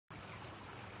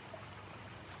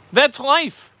That's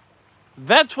life.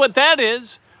 That's what that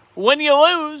is. When you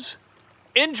lose,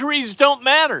 injuries don't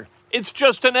matter. It's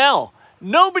just an L.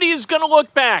 Nobody is going to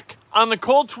look back on the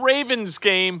Colts-Ravens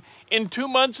game in 2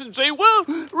 months and say, well,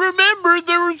 remember,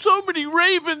 there were so many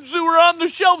Ravens who were on the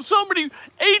shelf. So many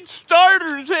 8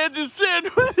 starters had to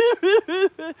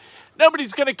sit.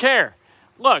 Nobody's going to care.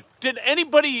 Look, did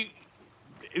anybody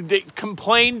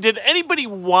complain? Did anybody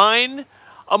whine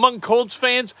among Colts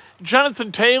fans?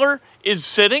 Jonathan Taylor is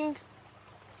sitting?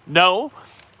 No.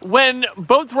 When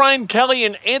both Ryan Kelly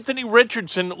and Anthony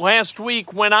Richardson last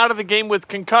week went out of the game with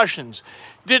concussions,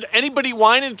 did anybody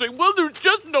whine and say, well, there's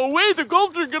just no way the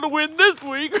Colts are going to win this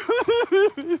week?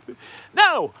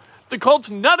 No. The Colts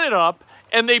nutted up,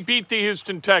 and they beat the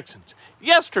Houston Texans.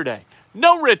 Yesterday,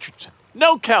 no Richardson,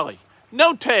 no Kelly,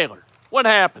 no Taylor. What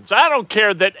happens? I don't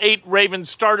care that 8 Ravens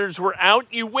starters were out.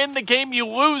 You win the game, you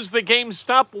lose the game.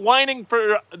 Stop whining,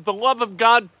 for the love of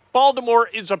God. Baltimore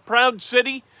is a proud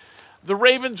city. The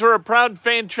Ravens are a proud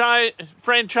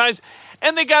franchise,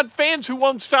 and they got fans who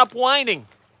won't stop whining.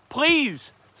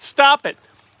 Please, stop it.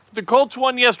 The Colts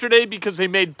won yesterday because they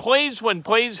made plays when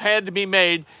plays had to be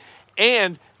made,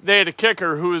 and they had a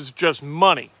kicker who is just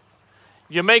money.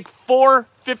 You make 4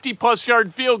 50-plus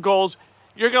yard field goals,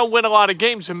 you're going to win a lot of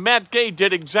games, and Matt Gay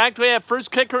did exactly that. First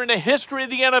kicker in the history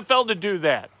of the NFL to do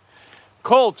that.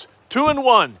 Colts,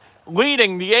 2-1,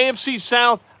 leading the AFC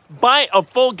South by a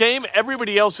full game.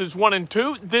 Everybody else is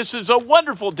 1-2. This is a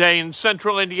wonderful day in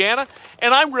central Indiana,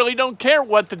 and I really don't care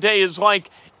what the day is like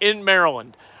in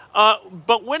Maryland.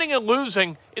 But winning and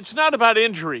losing, it's not about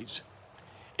injuries.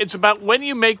 It's about when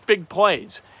you make big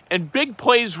plays. And big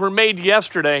plays were made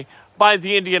yesterday by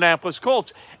the Indianapolis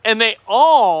Colts. And they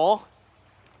all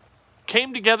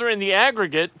came together in the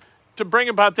aggregate to bring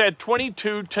about that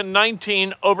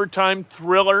 22-19 overtime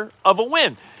thriller of a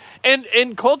win.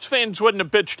 And Colts fans wouldn't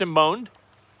have bitched and moaned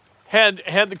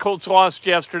had the Colts lost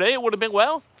yesterday. It would have been,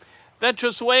 well, that's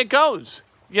just the way it goes.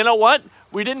 You know what?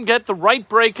 We didn't get the right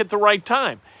break at the right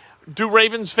time. Do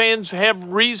Ravens fans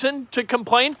have reason to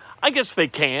complain? I guess they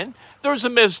can. There was a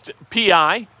missed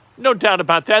PI, no doubt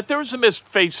about that. There was a missed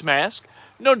face mask,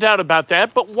 no doubt about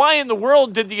that. But why in the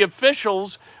world did the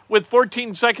officials, with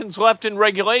 14 seconds left in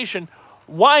regulation,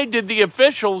 why did the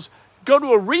officials go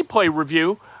to a replay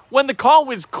review when the call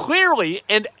was clearly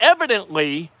and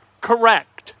evidently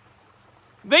correct?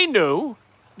 They knew.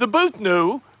 The booth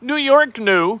knew. New York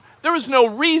knew. There was no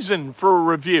reason for a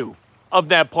review of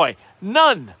that play.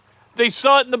 None. They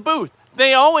saw it in the booth.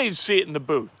 They always see it in the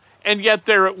booth. And yet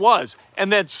there it was.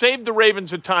 And that saved the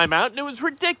Ravens a timeout, and it was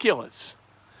ridiculous.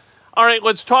 All right,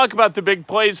 let's talk about the big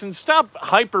plays and stop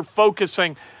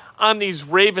hyper-focusing on these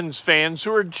Ravens fans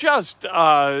who are just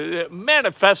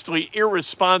manifestly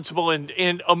irresponsible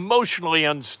and emotionally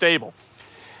unstable.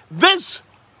 This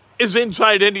is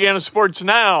Inside Indiana Sports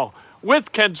Now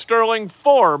with Ken Sterling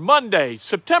for Monday,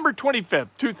 September 25th,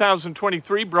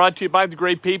 2023, brought to you by the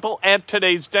great people at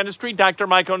Today's Dentistry. Dr.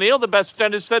 Mike O'Neill, the best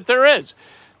dentist that there is.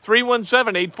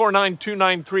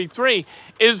 317-849-2933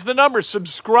 is the number.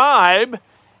 Subscribe,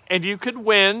 and you could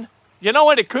win. You know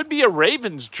what? It could be a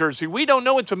Ravens jersey. We don't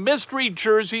know. It's a mystery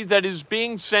jersey that is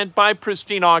being sent by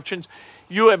Pristine Auctions.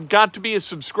 You have got to be a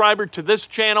subscriber to this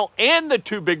channel and the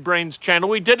Two Big Brains channel.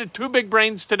 We did it Two Big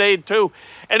Brains today, too,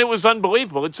 and it was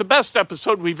unbelievable. It's the best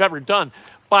episode we've ever done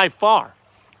by far.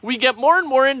 We get more and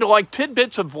more into like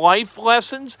tidbits of life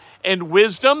lessons and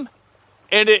wisdom,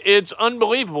 and it's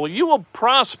unbelievable. You will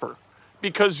prosper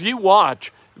because you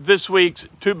watch this week's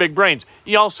Two Big Brains.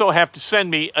 You also have to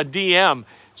send me a DM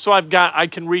so I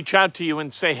can reach out to you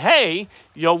and say, hey,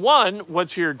 you won.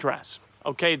 What's your address?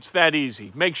 Okay, it's that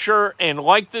easy. Make sure and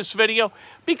like this video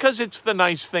because it's the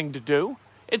nice thing to do.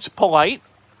 It's polite.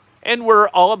 And we're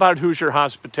all about Hoosier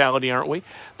hospitality, aren't we?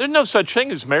 There's no such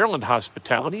thing as Maryland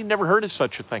hospitality. Never heard of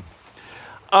such a thing.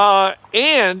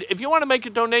 And if you want to make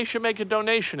a donation, make a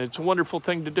donation. It's a wonderful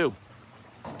thing to do.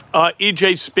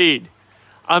 EJ Speed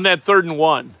on that 3rd and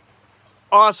 1.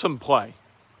 Awesome play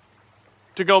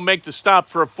to go make the stop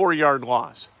for a 4-yard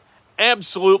loss.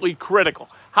 Absolutely critical.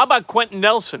 How about Quentin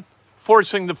Nelson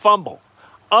forcing the fumble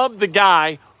of the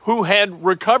guy who had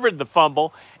recovered the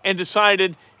fumble and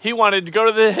decided he wanted to go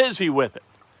to the hizzy with it?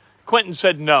 Quentin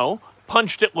said no,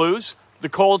 punched it loose. The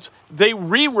Colts, they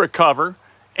re-recover,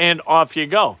 and off you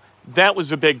go. That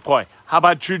was a big play. How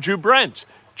about Juju Brents?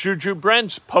 Juju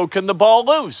Brents poking the ball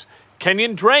loose.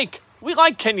 Kenyon Drake. We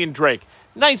like Kenyon Drake.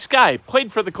 Nice guy.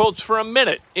 Played for the Colts for a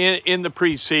minute in the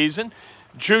preseason.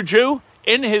 Juju,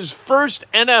 in his first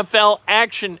NFL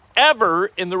action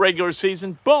ever in the regular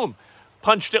season, boom,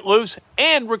 punched it loose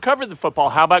and recovered the football.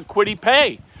 How about Kwity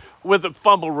Paye? with a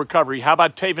fumble recovery? How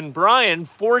about Taven Bryan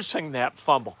forcing that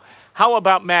fumble? How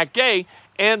about Matt Gay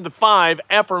and the 5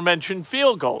 aforementioned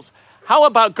field goals? How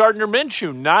about Gardner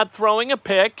Minshew not throwing a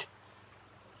pick?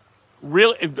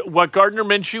 Really, what Gardner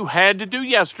Minshew had to do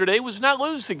yesterday was not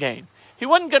lose the game. He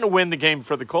wasn't going to win the game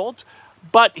for the Colts,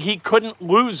 but he couldn't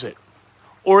lose it.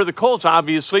 Or the Colts,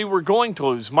 obviously, were going to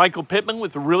lose. Michael Pittman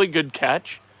with a really good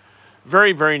catch.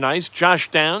 Very, very nice. Josh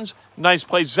Downs, nice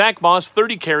play. Zach Moss,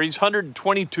 30 carries,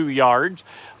 122 yards.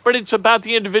 But it's about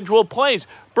the individual plays.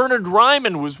 Bernard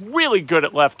Ryman was really good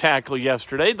at left tackle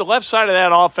yesterday. The left side of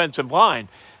that offensive line,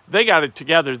 they got it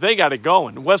together. They got it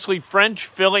going. Wesley French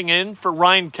filling in for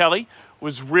Ryan Kelly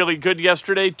was really good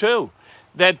yesterday too.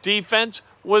 That defense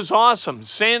was awesome.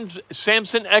 Samson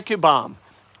Ekubam,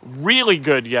 really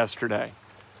good yesterday.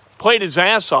 Played his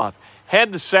ass off.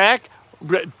 Had the sack.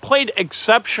 Played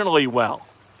exceptionally well.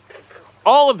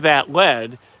 All of that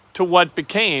led to what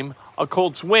became a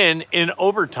Colts win in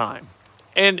overtime.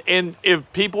 And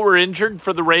if people were injured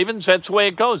for the Ravens, that's the way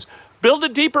it goes. Build a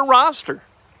deeper roster.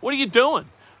 What are you doing?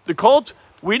 The Colts,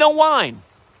 we don't whine.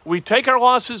 We take our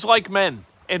losses like men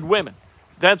and women.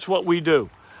 That's what we do.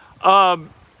 What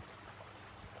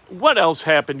else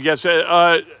happened? Yes,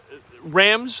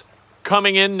 Rams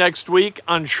coming in next week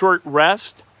on short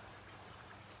rest.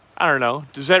 I don't know.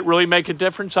 Does that really make a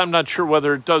difference? I'm not sure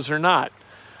whether it does or not.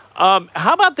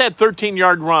 How about that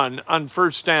 13-yard run on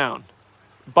first down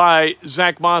by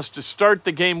Zach Moss to start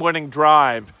the game-winning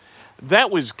drive?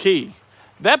 That was key.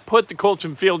 That put the Colts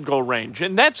in field goal range.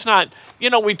 And that's not,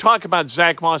 we talk about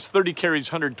Zach Moss, 30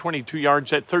 carries, 122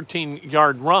 yards, that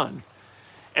 13-yard run,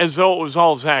 as though it was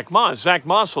all Zach Moss. Zach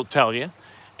Moss will tell you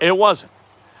it wasn't.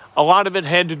 A lot of it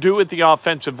had to do with the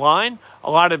offensive line.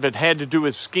 A lot of it had to do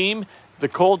with scheme. The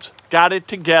Colts got it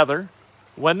together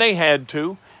when they had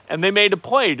to, and they made a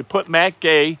play to put Matt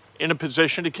Gay in a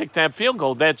position to kick that field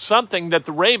goal. That's something that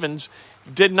the Ravens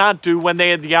did not do when they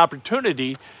had the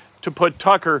opportunity to put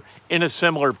Tucker in a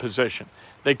similar position.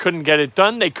 They couldn't get it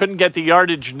done. They couldn't get the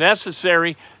yardage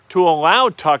necessary to allow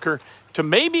Tucker to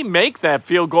maybe make that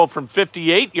field goal from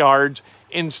 58 yards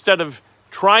instead of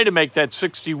try to make that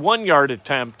 61-yard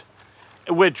attempt,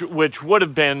 which would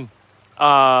have been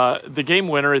the game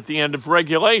winner at the end of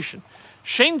regulation.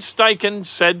 Shane Steichen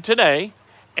said today,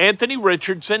 Anthony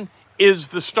Richardson is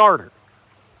the starter.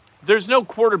 There's no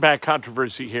quarterback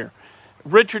controversy here.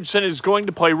 Richardson is going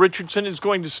to play. Richardson is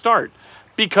going to start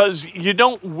because you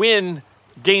don't win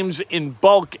games in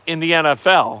bulk in the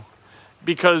NFL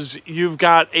because you've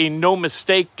got a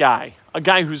no-mistake guy, a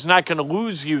guy who's not going to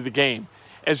lose you the game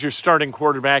as your starting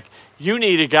quarterback. You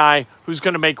need a guy who's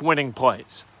going to make winning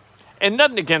plays. And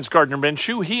nothing against Gardner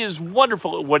Minshew. He is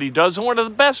wonderful at what he does and one of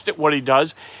the best at what he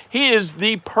does. He is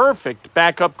the perfect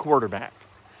backup quarterback.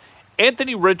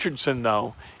 Anthony Richardson,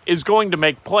 though, is going to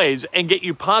make plays and get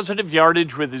you positive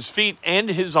yardage with his feet and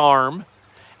his arm,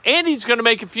 and he's going to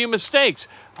make a few mistakes.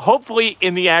 Hopefully,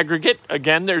 in the aggregate,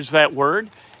 again, there's that word,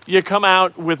 you come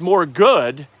out with more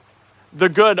good. The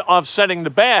good offsetting the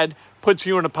bad puts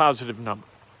you in a positive number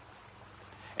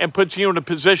and puts you in a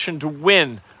position to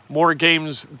win more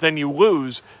games than you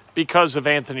lose because of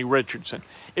Anthony Richardson.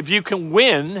 If you can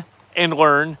win and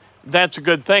learn, that's a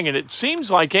good thing. And it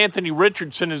seems like Anthony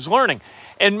Richardson is learning.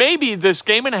 And maybe this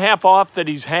game and a half off that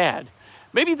he's had,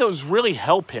 maybe those really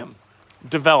help him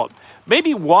develop.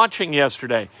 Maybe watching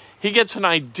yesterday, he gets an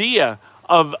idea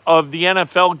of the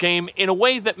NFL game in a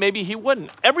way that maybe he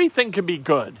wouldn't. Everything can be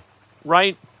good,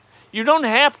 right? You don't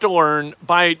have to learn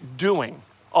by doing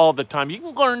all the time. You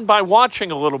can learn by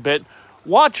watching a little bit.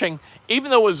 Watching,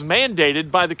 even though it was mandated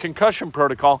by the concussion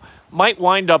protocol, might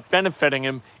wind up benefiting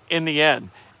him in the end.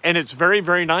 And it's very,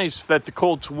 very nice that the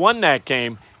Colts won that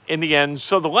game in the end,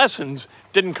 so the lessons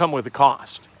didn't come with a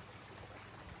cost.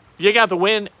 You got the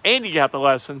win and you got the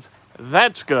lessons.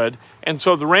 That's good. And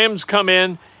so the Rams come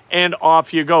in and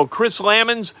off you go. Chris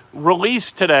Lammons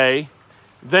released today,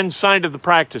 then signed to the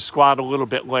practice squad a little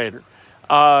bit later.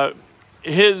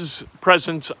 His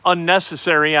presence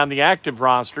unnecessary on the active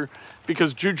roster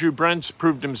because Juju Brents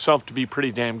proved himself to be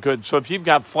pretty damn good. So if you've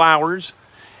got Flowers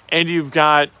and you've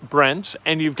got Brents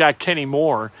and you've got Kenny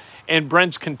Moore, and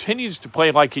Brents continues to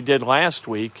play like he did last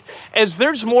week, as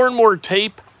there's more and more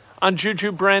tape on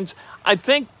Juju Brents, I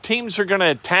think teams are going to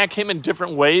attack him in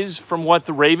different ways from what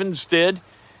the Ravens did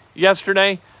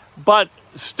yesterday. But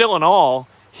still in all,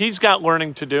 he's got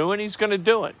learning to do, and he's going to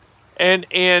do it. And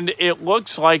it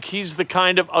looks like he's the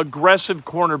kind of aggressive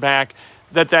cornerback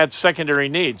that secondary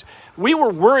needs. We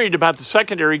were worried about the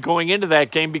secondary going into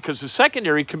that game because the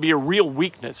secondary can be a real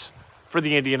weakness for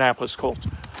the Indianapolis Colts.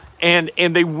 And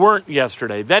they weren't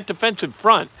yesterday. That defensive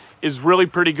front is really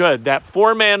pretty good. That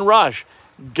four-man rush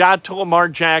got to Lamar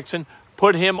Jackson,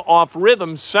 put him off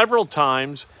rhythm several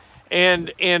times,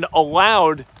 and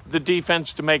allowed the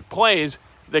defense to make plays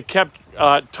that kept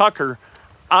Tucker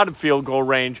out of field goal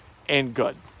range and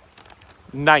good.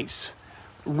 Nice.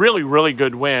 Really, really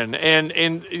good win. And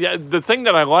the thing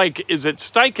that I like is that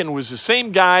Steichen was the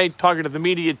same guy talking to the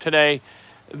media today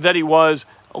that he was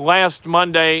last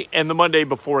Monday and the Monday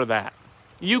before that.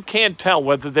 You can't tell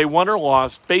whether they won or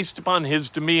lost based upon his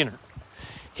demeanor.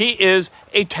 He is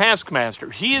a taskmaster.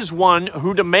 He is one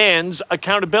who demands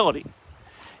accountability.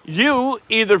 You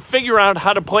either figure out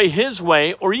how to play his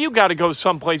way or you got to go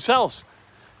someplace else.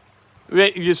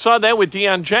 You saw that with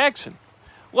Deion Jackson.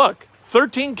 Look,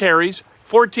 13 carries,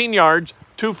 14 yards,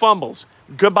 2 fumbles.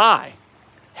 Goodbye.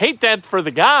 Hate that for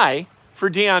the guy, for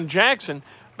Deion Jackson,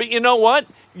 but you know what?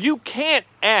 You can't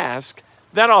ask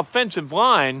that offensive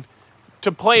line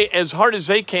to play as hard as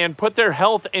they can, put their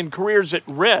health and careers at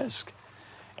risk,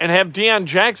 and have Deion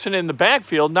Jackson in the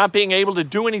backfield not being able to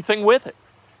do anything with it.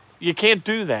 You can't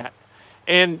do that.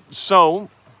 And so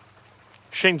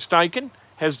Shane Steichen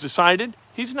has decided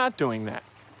he's not doing that,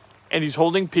 and he's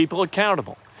holding people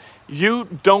accountable. You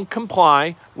don't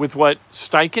comply with what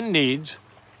Steichen needs,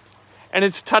 and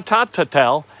it's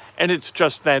ta-ta-ta-tell, and it's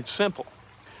just that simple.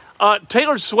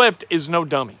 Taylor Swift is no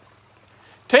dummy.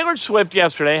 Taylor Swift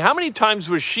yesterday, how many times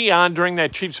was she on during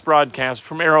that Chiefs broadcast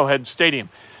from Arrowhead Stadium?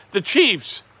 The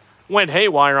Chiefs went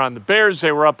haywire on the Bears.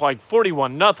 They were up like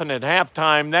 41-0 at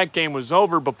halftime. That game was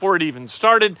over before it even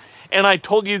started, and I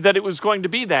told you that it was going to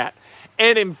be that.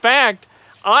 And in fact,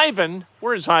 Ivan,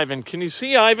 where's Ivan? Can you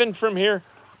see Ivan from here?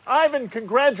 Ivan,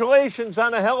 congratulations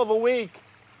on a hell of a week.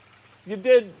 You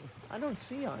did, I don't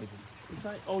see Ivan.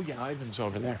 Oh yeah, Ivan's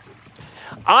over there.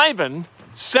 Ivan,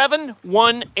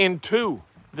 7-1-2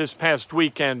 this past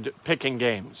weekend picking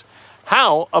games.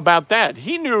 How about that?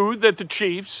 He knew that the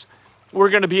Chiefs were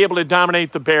going to be able to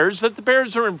dominate the Bears, that the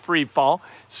Bears are in free fall,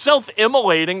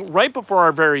 self-immolating right before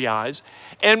our very eyes.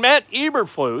 And Matt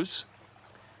Eberflus,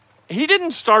 he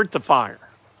didn't start the fire.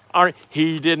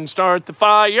 He didn't start the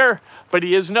fire, but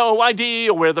he has no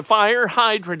idea where the fire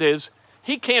hydrant is.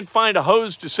 He can't find a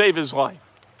hose to save his life.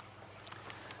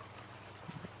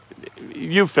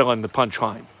 You fill in the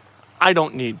punchline. I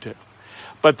don't need to.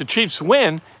 But the Chiefs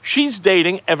win. She's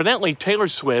dating, evidently Taylor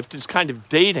Swift is kind of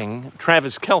dating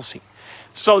Travis Kelce.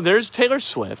 So there's Taylor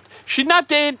Swift. She's not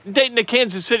dating a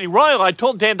Kansas City Royal. I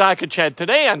told Dan Dakachat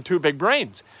today on Two Big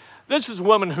Brains. This is a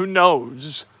woman who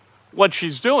knows what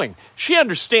she's doing. She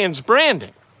understands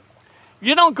branding.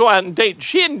 You don't go out and date.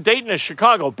 She isn't dating a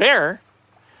Chicago Bear.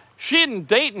 She isn't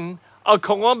dating a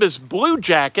Columbus Blue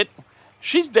Jacket.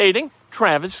 She's dating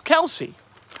Travis Kelce.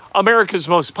 America's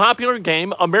most popular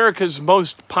game, America's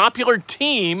most popular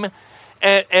team,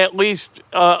 at least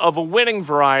of a winning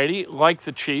variety, like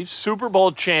the Chiefs, Super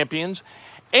Bowl champions,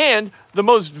 and the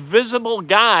most visible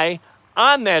guy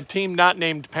on that team not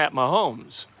named Pat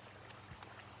Mahomes.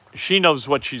 She knows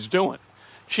what she's doing.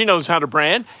 She knows how to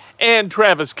brand, and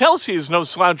Travis Kelce is no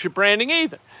slouch at branding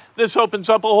either. This opens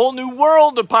up a whole new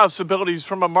world of possibilities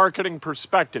from a marketing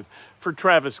perspective for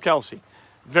Travis Kelce.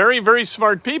 Very, very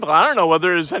smart people. I don't know whether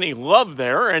there's any love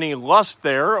there, or any lust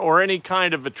there, or any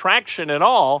kind of attraction at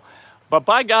all, but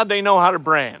by God, they know how to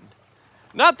brand.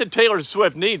 Not that Taylor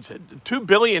Swift needs it. $2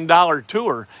 billion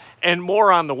tour and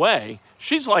more on the way.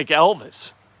 She's like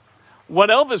Elvis.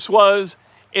 What Elvis was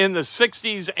in the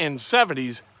 60s and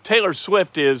 70s, Taylor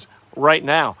Swift is right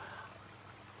now.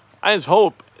 I just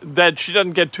hope that she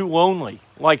doesn't get too lonely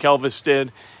like Elvis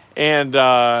did, and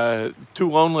too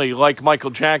lonely like Michael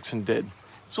Jackson did.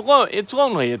 It's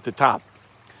lonely at the top.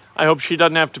 I hope she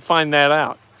doesn't have to find that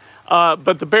out.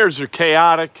 But the Bears are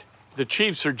chaotic. The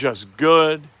Chiefs are just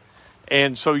good.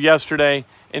 And so yesterday,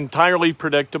 entirely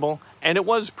predictable, and it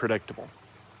was predictable.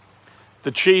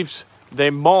 The Chiefs, they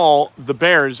maul the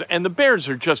Bears, and the Bears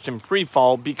are just in free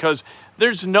fall because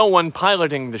there's no one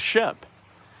piloting the ship.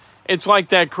 It's like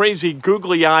that crazy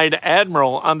googly-eyed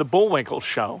Admiral on the Bullwinkle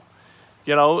show.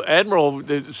 You know, Admiral,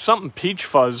 something Peach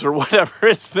Fuzz or whatever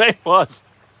his name was.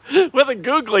 With the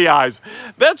googly eyes.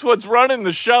 That's what's running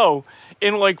the show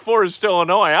in Lake Forest,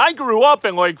 Illinois. I grew up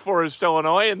in Lake Forest,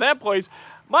 Illinois, and that place,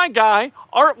 my guy,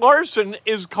 Art Larson,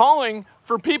 is calling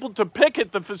for people to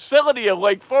picket the facility of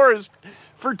Lake Forest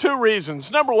for 2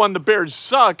 reasons. Number one, the Bears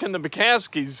suck, and the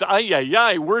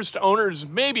McCaskies, worst owners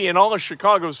maybe in all of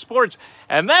Chicago sports,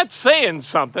 and that's saying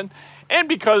something, and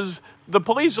because the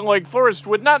police in Lake Forest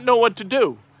would not know what to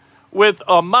do with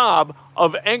a mob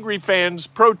of angry fans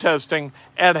protesting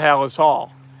at Hallis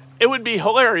Hall. It would be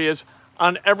hilarious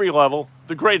on every level.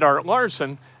 The great Art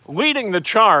Larson leading the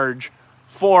charge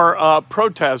for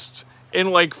protests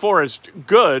in Lake Forest.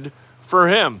 Good for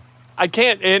him. I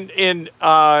can't, and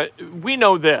we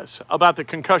know this about the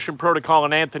concussion protocol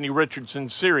and Anthony Richardson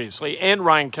seriously, and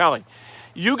Ryan Kelly.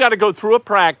 You got to go through a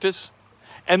practice,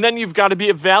 and then you've got to be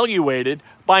evaluated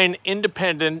by an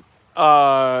independent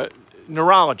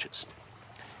neurologist.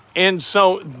 And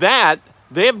so that,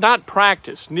 they have not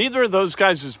practiced. Neither of those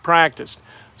guys has practiced.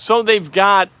 So they've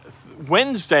got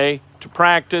Wednesday to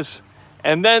practice,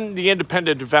 and then the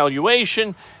independent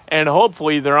evaluation, and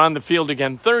hopefully they're on the field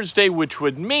again Thursday, which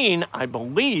would mean, I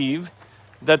believe,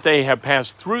 that they have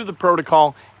passed through the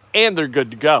protocol and they're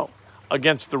good to go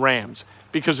against the Rams,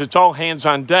 because it's all hands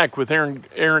on deck with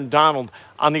Aaron Donald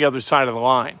on the other side of the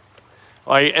line.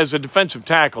 Like, as a defensive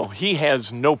tackle, he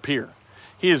has no peer.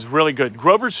 He is really good.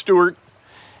 Grover Stewart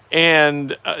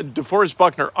and DeForest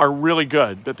Buckner are really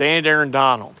good, but they ain't Aaron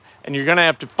Donald. And you're going to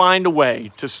have to find a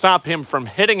way to stop him from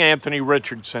hitting Anthony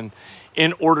Richardson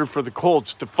in order for the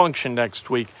Colts to function next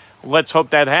week. Let's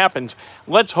hope that happens.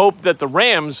 Let's hope that the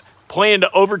Rams play into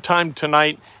overtime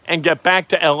tonight and get back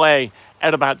to L.A.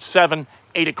 at about 7,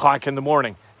 8 o'clock in the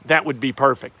morning. That would be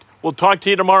perfect. We'll talk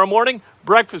to you tomorrow morning.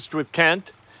 Breakfast with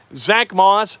Kent. Zach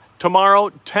Moss tomorrow,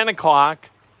 10 o'clock.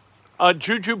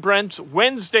 Juju Brents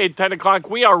Wednesday, 10 o'clock.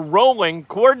 We are rolling.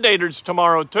 Coordinators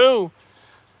tomorrow, too.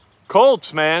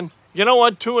 Colts, man. You know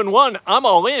what? 2-1. I'm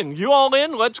all in. You all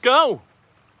in? Let's go.